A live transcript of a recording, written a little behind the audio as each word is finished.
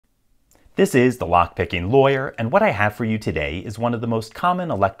This is the Lockpicking Lawyer, and what I have for you today is one of the most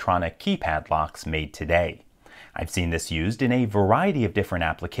common electronic keypad locks made today. I've seen this used in a variety of different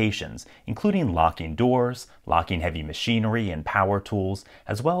applications, including locking doors, locking heavy machinery and power tools,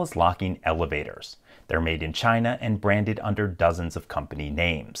 as well as locking elevators. They're made in China and branded under dozens of company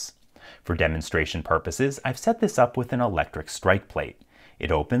names. For demonstration purposes, I've set this up with an electric strike plate.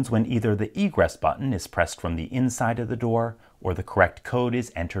 It opens when either the egress button is pressed from the inside of the door or the correct code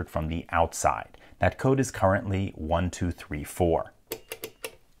is entered from the outside. That code is currently 1234.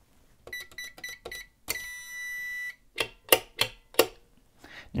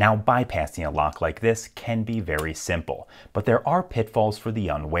 Now, bypassing a lock like this can be very simple, but there are pitfalls for the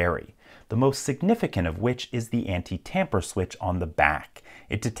unwary. The most significant of which is the anti-tamper switch on the back.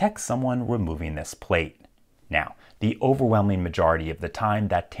 It detects someone removing this plate. Now, the overwhelming majority of the time,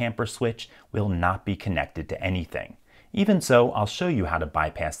 that tamper switch will not be connected to anything. Even so, I'll show you how to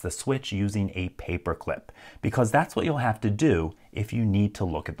bypass the switch using a paper clip, because that's what you'll have to do if you need to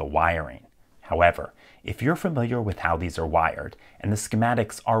look at the wiring. However, if you're familiar with how these are wired, and the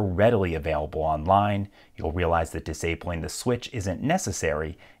schematics are readily available online, you'll realize that disabling the switch isn't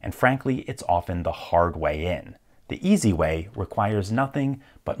necessary, and frankly, it's often the hard way in. The easy way requires nothing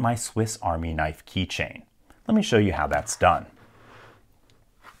but my Swiss Army knife keychain. Let me show you how that's done.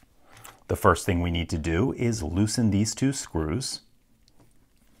 The first thing we need to do is loosen these two screws.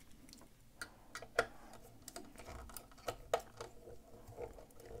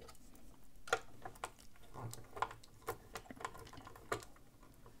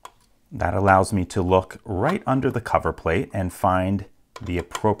 That allows me to look right under the cover plate and find the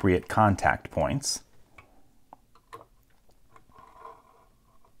appropriate contact points.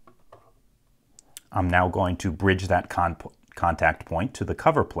 I'm now going to bridge that contact point to the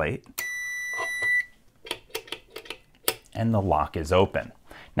cover plate, and the lock is open.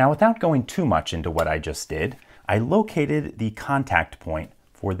 Now, without going too much into what I just did, I located the contact point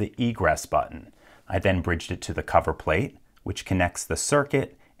for the egress button. I then bridged it to the cover plate, which connects the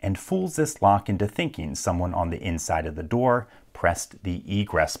circuit and fools this lock into thinking someone on the inside of the door pressed the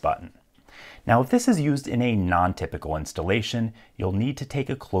egress button. Now, if this is used in a non-typical installation, you'll need to take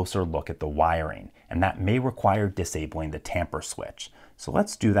a closer look at the wiring, and that may require disabling the tamper switch. So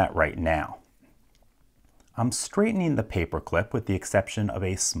let's do that right now. I'm straightening the paper clip with the exception of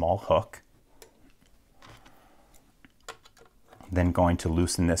a small hook. Then going to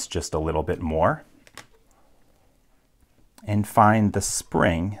loosen this just a little bit more and find the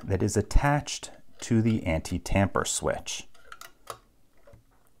spring that is attached to the anti-tamper switch.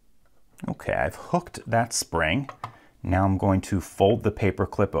 Okay, I've hooked that spring. Now I'm going to fold the paper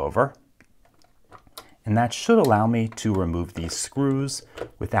clip over, and that should allow me to remove these screws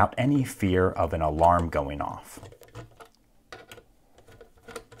without any fear of an alarm going off.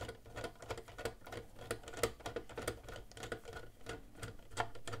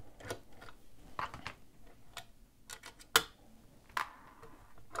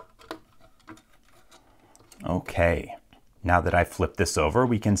 Okay. Now that I've flipped this over,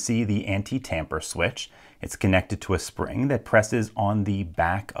 we can see the anti-tamper switch. It's connected to a spring that presses on the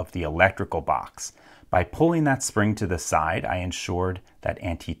back of the electrical box. By pulling that spring to the side, I ensured that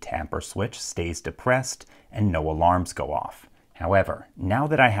anti-tamper switch stays depressed and no alarms go off. However, now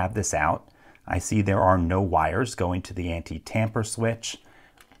that I have this out, I see there are no wires going to the anti-tamper switch.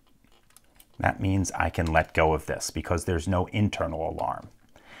 That means I can let go of this because there's no internal alarm.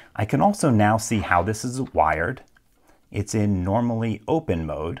 I can also now see how this is wired. It's in normally open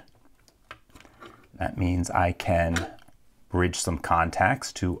mode. That means I can bridge some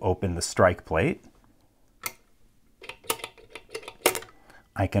contacts to open the strike plate.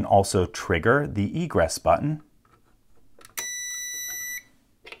 I can also trigger the egress button.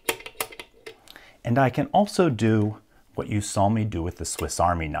 And I can also do what you saw me do with the Swiss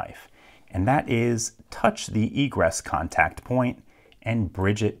Army knife, and that is touch the egress contact point and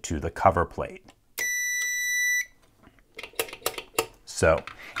bridge it to the cover plate. So,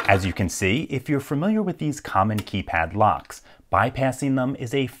 as you can see, if you're familiar with these common keypad locks, bypassing them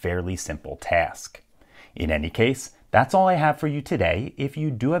is a fairly simple task. In any case, that's all I have for you today. If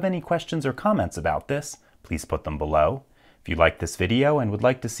you do have any questions or comments about this, please put them below. If you liked this video and would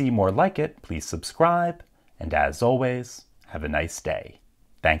like to see more like it, please subscribe. And as always, have a nice day.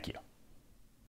 Thank you.